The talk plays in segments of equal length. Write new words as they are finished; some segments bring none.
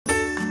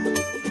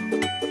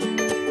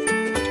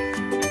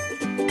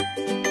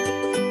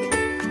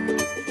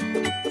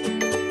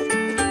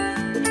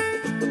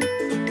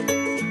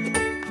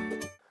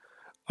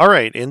All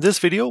right, in this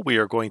video, we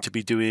are going to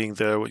be doing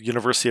the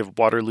University of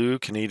Waterloo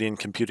Canadian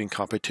Computing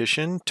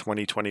Competition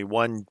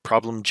 2021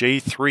 Problem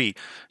J3,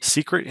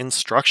 Secret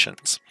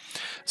Instructions.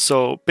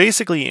 So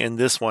basically in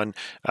this one,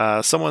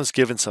 someone's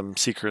given some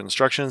secret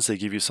instructions. They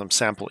give you some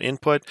sample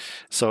input.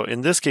 So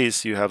in this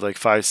case, you have like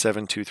 5,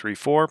 7, 2, 3,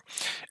 4.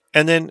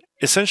 And then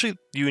essentially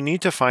you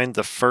need to find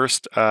the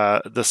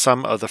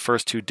sum of the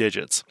first two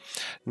digits.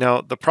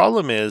 Now the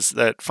problem is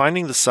that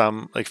finding the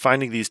sum, like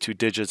finding these two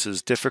digits,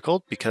 is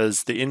difficult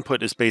because the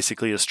input is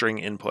basically a string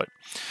input.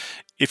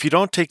 If you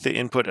don't take the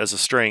input as a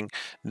string,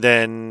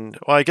 then,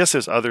 well, I guess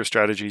there's other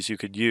strategies you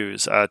could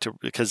use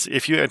because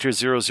if you enter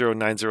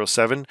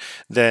 00907,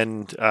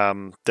 then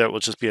that will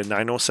just be a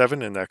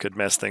 907 and that could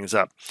mess things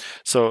up.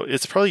 So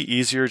it's probably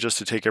easier just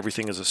to take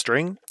everything as a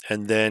string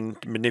and then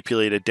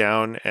manipulate it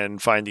down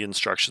and find the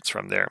instructions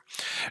from there.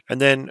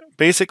 And then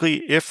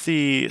basically if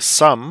the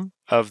sum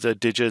of the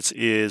digits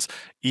is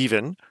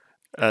even,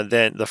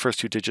 then the first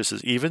two digits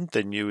is even,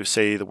 then you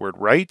say the word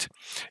right.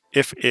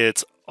 If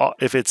it's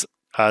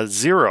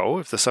zero,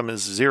 if the sum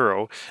is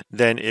 0,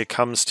 then it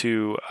comes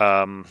to,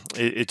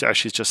 it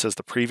actually just says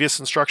the previous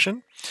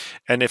instruction.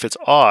 And if it's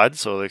odd,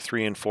 so like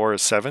 3 and 4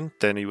 is 7,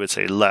 then you would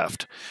say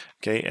left.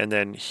 Okay, and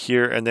then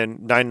here, and then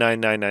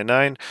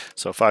 99999,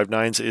 so 5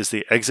 nines is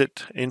the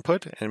exit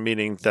input, and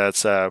meaning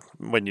that's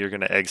when you're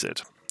going to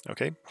exit.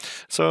 Okay,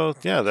 so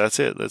yeah, that's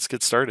it. Let's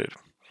get started.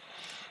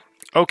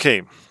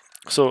 Okay,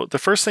 so the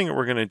first thing that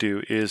we're going to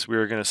do is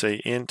we're going to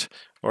say int,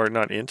 or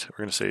not int,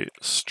 we're going to say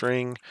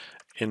string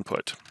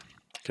input.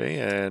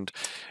 Okay, and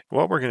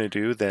what we're going to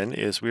do then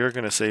is we are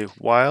going to say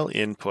while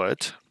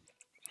input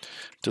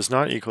does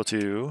not equal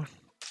to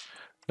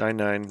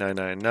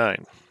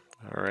 99999.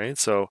 All right,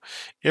 so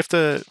if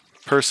the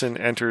person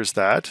enters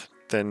that,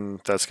 then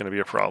that's going to be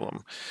a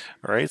problem.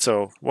 All right,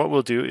 so what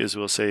we'll do is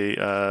we'll say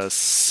okay,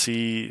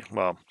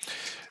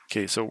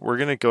 so we're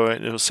going to go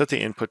and it'll set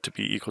the input to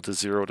be equal to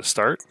 0 to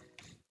start.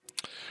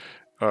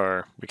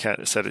 Or we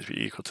can't set it to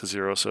be equal to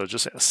 0, so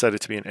just set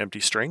it to be an empty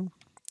string.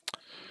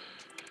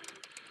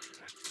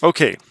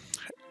 Okay,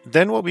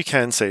 then what we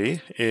can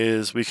say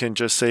is we can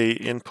just say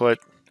input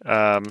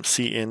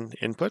cin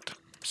input.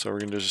 So we're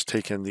going to just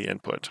take in the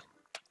input.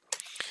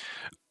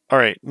 All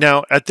right,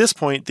 now at this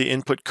point, the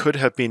input could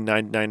have been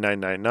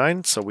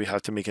 99999, so we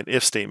have to make an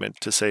if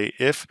statement to say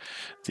if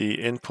the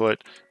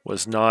input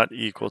was not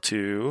equal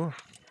to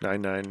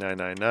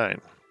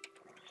 99999.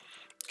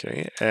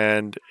 Okay,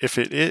 and if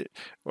it is,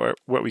 or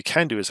what we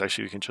can do is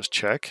actually we can just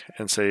check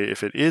and say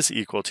if it is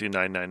equal to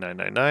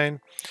 99999,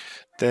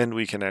 then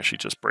we can actually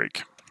just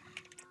break.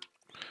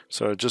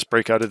 So just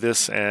break out of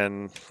this,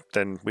 and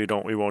then we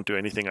won't do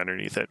anything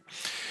underneath it.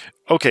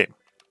 Okay.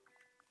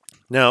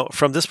 Now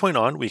from this point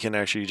on, we can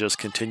actually just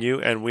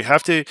continue, and we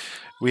have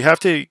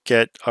to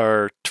get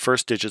our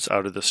first digits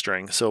out of the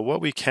string. So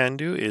what we can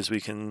do is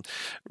we can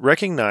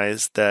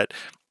recognize that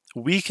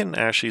we can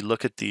actually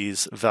look at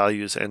these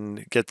values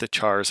and get the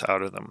chars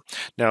out of them.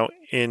 Now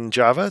in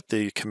Java,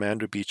 the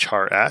command would be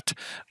char at,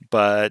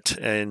 but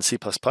in C++,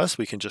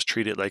 we can just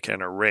treat it like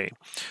an array.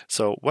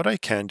 So what I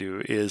can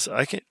do is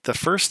the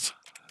first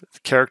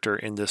character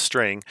in this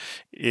string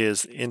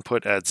is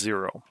input at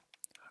 0.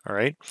 All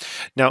right.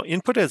 Now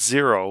input at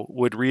 0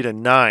 would read a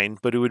 9,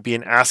 but it would be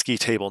an ASCII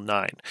table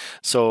 9.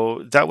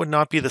 So that would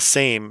not be the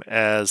same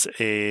as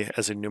a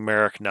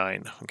numeric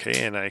 9.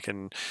 Okay, and I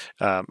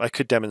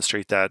could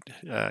demonstrate that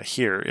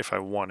here if I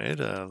wanted.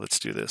 Let's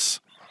do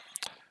this.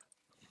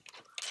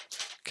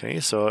 Okay,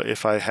 so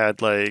if I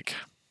had like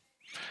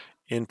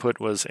input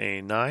was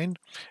a 9,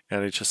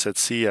 and it just said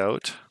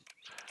cout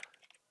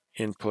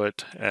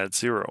input at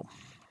 0.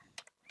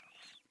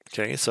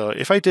 Okay, so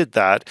if I did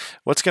that,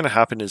 what's going to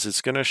happen is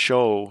it's going to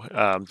show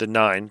the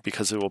 9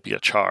 because it will be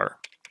a char.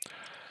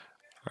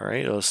 All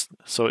right,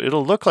 so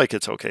it'll look like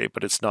it's okay,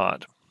 but it's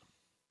not.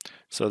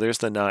 So there's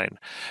the 9.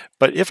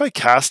 But if I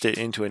cast it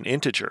into an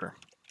integer,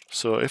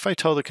 so if I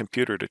tell the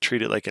computer to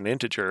treat it like an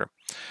integer,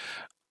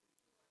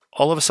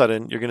 all of a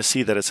sudden you're going to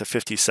see that it's a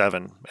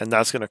 57, and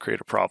that's going to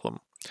create a problem,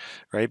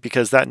 right?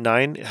 Because that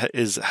 9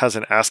 has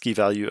an ASCII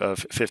value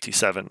of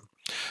 57.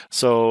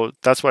 So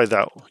that's why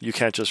you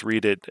can't just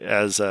read it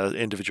as an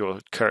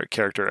individual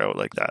character out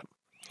like that.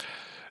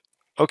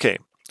 Okay,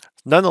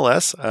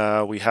 nonetheless,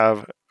 we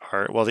have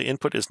the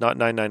input is not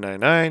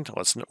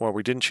 9999. Well,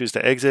 we didn't choose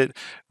to exit.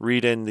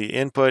 Read in the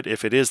input.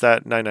 If it is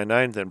that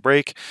 999, then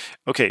break.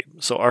 Okay,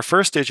 so our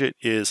first digit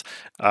is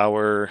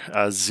our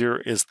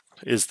 0 is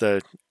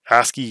the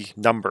ASCII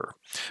number.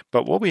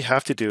 But what we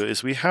have to do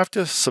is we have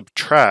to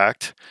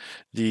subtract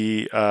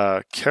the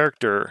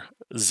character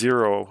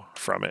 0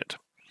 from it.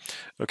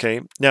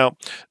 Okay, now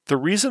the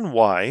reason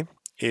why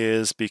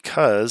is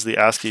because the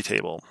ASCII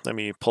table. Let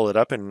me pull it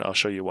up and I'll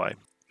show you why.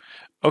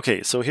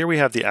 Okay, so here we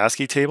have the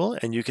ASCII table,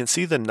 and you can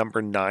see the number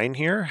 9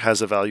 here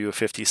has a value of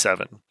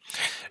 57,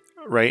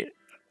 right?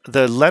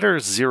 The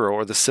letter 0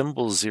 or the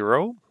symbol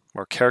 0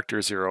 or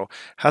character 0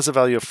 has a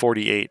value of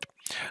 48.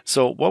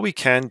 So what we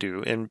can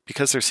do, and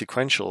because they're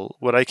sequential,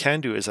 what I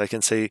can do is I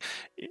can say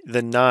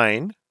the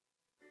 9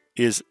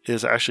 is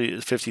actually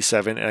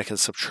 57, and I can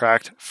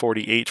subtract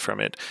 48 from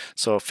it.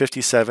 So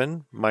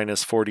 57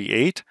 minus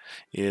 48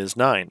 is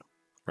 9,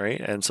 right?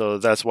 And so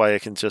that's why I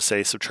can just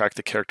say subtract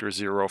the character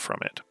 0 from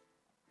it.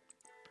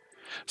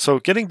 So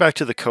getting back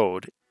to the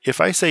code, if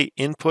I say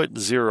input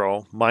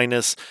 0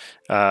 minus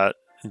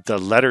the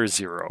letter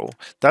 0,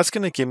 that's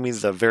going to give me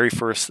the very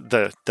first,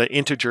 the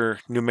integer,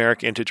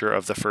 numeric integer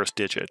of the first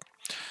digit.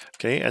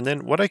 Okay, and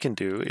then what I can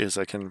do is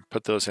I can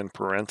put those in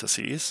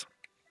parentheses.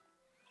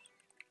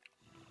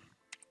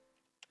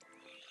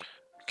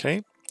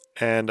 Okay,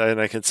 and then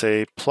I can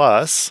say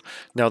plus.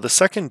 Now the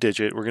second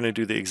digit, we're going to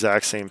do the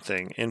exact same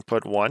thing.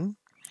 Input 1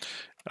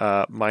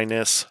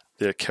 minus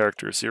the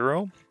character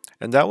 0,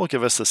 and that will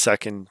give us the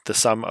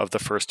sum of the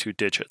first two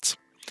digits.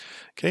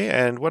 Okay,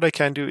 and what I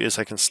can do is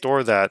I can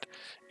store that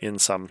in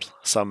some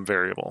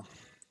variable.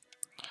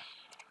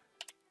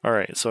 All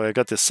right, so I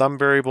got this sum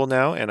variable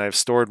now, and I've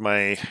stored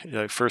my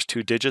first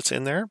two digits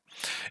in there.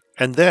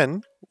 And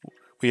then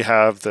we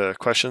have the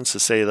questions to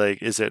say,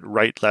 like, is it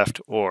right,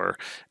 left, or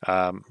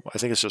I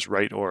think it's just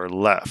right or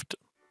left,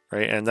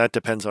 right? And that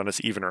depends on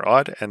it's even or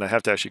odd. And I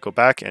have to actually go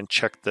back and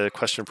check the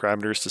question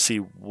parameters to see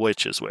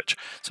which is which.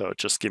 So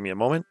just give me a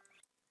moment.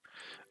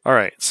 All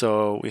right,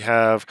 so we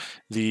have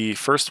the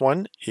first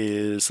one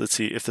is, let's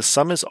see, if the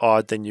sum is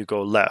odd, then you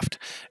go left.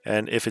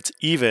 And if it's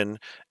even,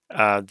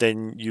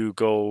 then you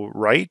go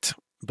right.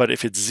 But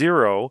if it's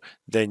 0,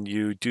 then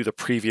you do the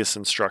previous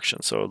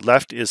instruction. So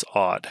left is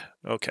odd.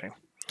 Okay.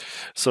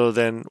 So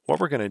then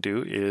what we're going to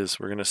do is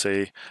we're going to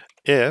say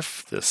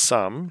if the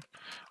sum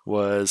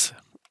was,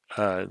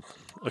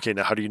 okay,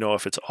 now how do you know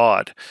if it's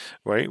odd,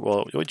 right?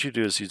 Well, what you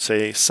do is you'd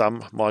say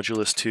sum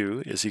modulus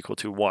 2 is equal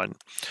to 1.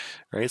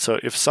 Right, so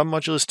if sum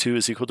modulus 2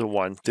 is equal to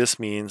 1, this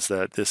means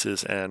that this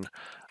is an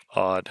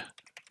odd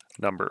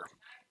number.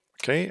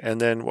 Okay, and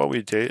then what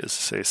we do is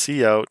say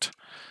cout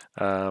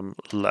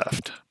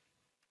left.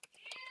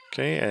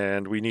 Okay,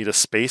 and we need a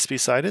space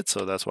beside it,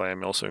 so that's why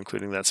I'm also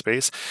including that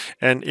space.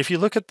 And if you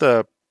look at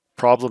the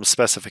problem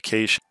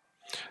specification,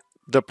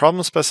 the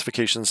problem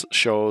specifications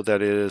show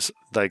that it is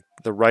like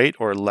the right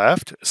or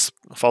left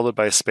followed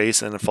by a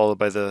space and then followed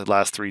by the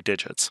last three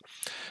digits.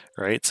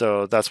 Right,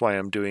 so that's why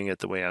I'm doing it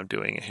the way I'm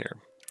doing it here.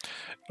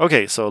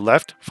 Okay, so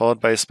left followed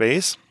by a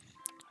space.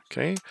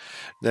 Okay,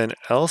 then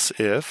else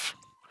if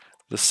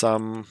the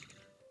sum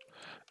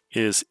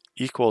is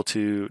equal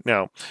to,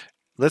 now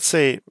let's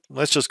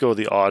just go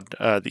the odd,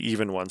 the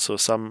even one. So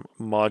sum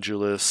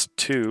modulus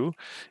 2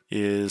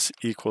 is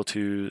equal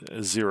to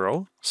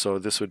 0. So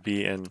this would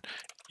be an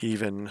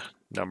even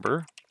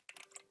number,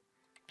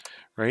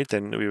 right?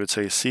 Then we would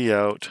say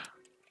cout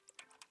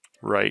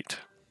right.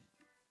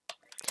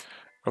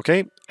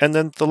 Okay, and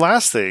then the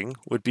last thing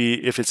would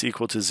be if it's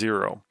equal to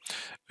 0.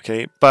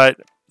 Okay, but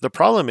the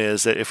problem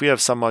is that if we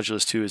have sum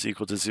modulus 2 is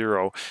equal to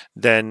 0,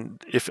 then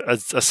if a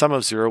sum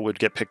of 0 would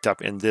get picked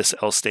up in this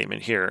else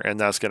statement here,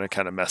 and that's going to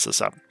kind of mess us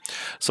up.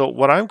 So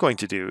what I'm going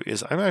to do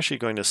is I'm actually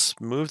going to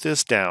move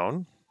this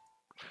down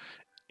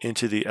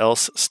into the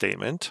else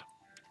statement.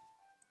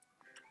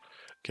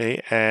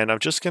 Okay, and I'm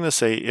just going to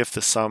say if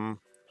the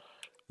sum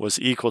was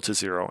equal to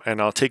 0,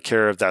 and I'll take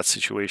care of that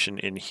situation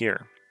in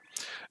here.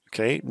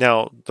 Okay,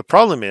 now the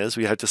problem is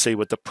we had to say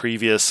what the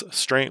previous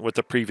string, what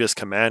the previous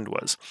command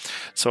was.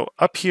 So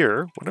up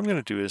here, what I'm going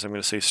to do is I'm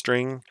going to say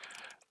string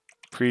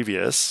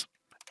previous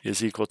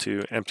is equal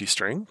to empty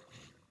string.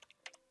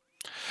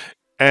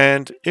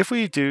 And if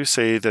we do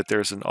say that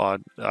there's an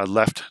odd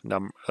left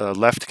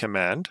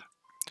command,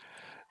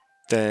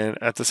 then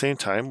at the same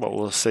time, what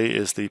we'll say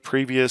is the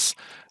previous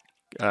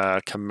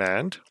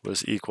command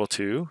was equal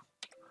to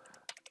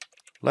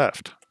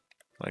left,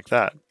 like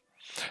that.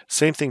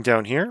 Same thing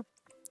down here.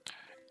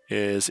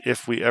 Is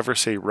if we ever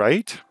say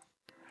right,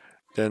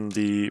 then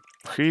the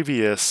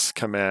previous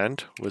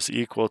command was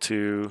equal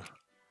to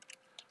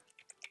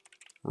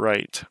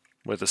right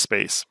with a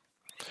space.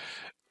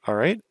 All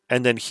right,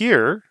 and then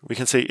here we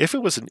can say if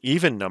it was an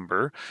even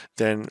number,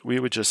 then we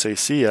would just say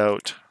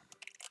cout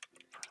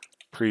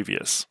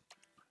previous.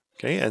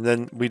 Okay, and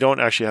then we don't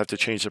actually have to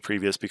change the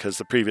previous because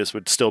the previous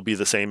would still be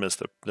the same as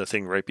the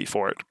thing right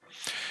before it.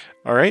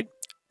 All right,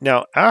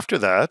 now after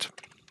that,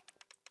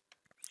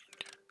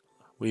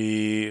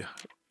 we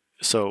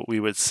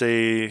would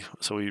say,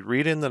 so we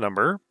read in the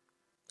number,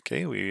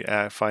 okay, we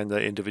find the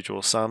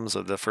individual sums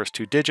of the first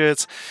two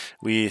digits,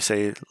 we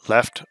say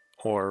left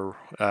or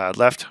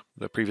left,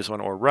 the previous one,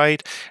 or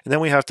right, and then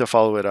we have to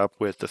follow it up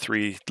with the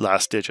three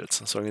last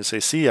digits. So I'm going to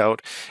say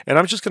cout, and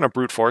I'm just going to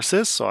brute force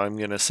this, so I'm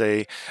going to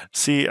say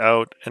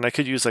cout, and I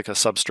could use like a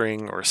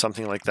substring or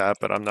something like that,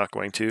 but I'm not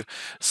going to.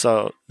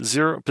 So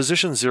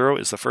position 0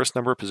 is the first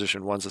number,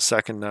 position 1 is the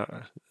second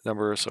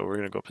number, so we're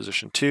going to go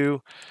position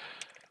 2,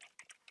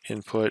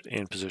 input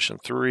in position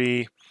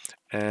 3,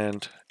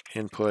 and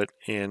input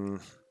in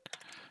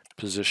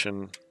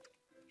position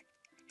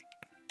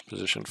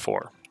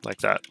 4, like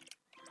that.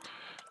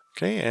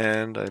 Okay,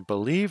 and I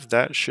believe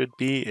that should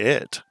be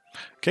it.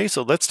 Okay,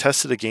 so let's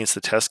test it against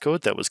the test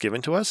code that was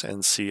given to us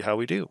and see how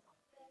we do.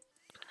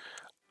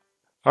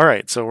 All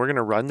right, so we're going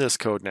to run this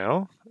code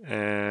now.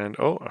 And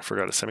oh, I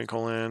forgot a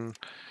semicolon.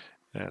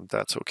 And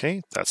that's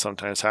okay. That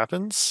sometimes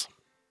happens.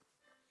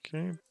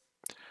 Okay.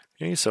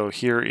 Okay, so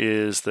here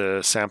is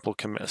the sample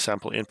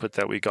input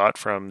that we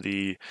got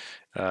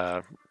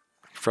uh,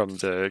 from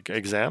the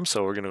exam.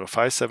 So we're going to go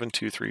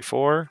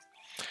 57234.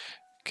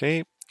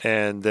 Okay,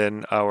 and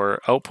then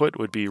our output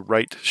would be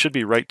should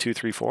be write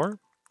 234.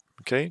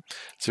 Okay,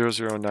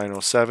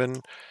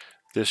 00907.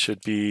 This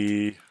should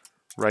be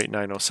write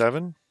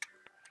 907.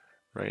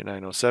 Right,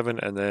 907,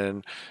 and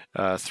then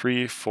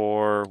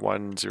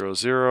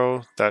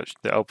 34100, that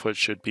the output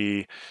should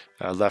be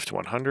left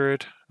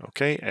 100,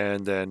 okay,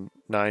 and then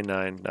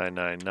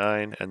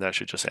 99999, and that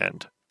should just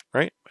end,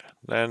 right?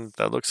 And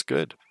that looks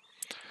good.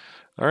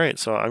 All right,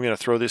 so I'm going to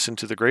throw this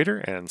into the grader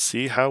and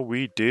see how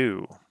we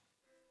do.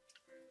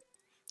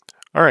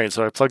 All right,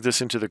 so I plugged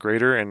this into the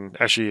grader, and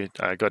actually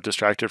I got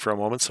distracted for a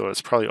moment, so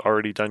it's probably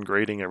already done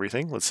grading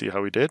everything. Let's see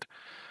how we did.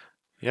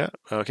 Yeah,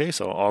 okay,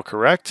 so all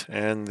correct,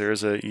 and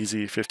there's an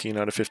easy 15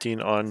 out of 15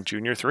 on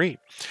Junior 3.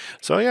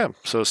 So yeah,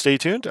 so stay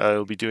tuned.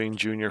 I'll be doing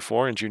Junior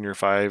 4 and Junior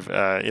 5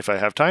 if I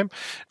have time.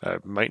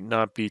 Might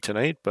not be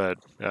tonight, but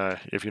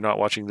if you're not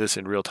watching this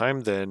in real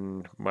time,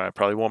 then it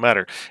probably won't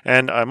matter.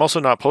 And I'm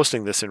also not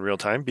posting this in real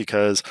time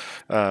because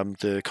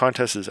the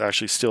contest is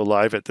actually still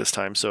live at this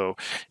time. So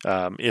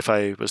if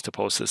I was to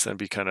post this, then it'd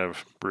be kind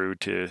of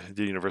rude to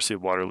the University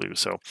of Waterloo.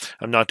 So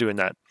I'm not doing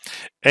that.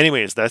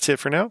 Anyways, that's it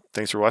for now.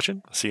 Thanks for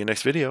watching. See you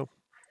next video.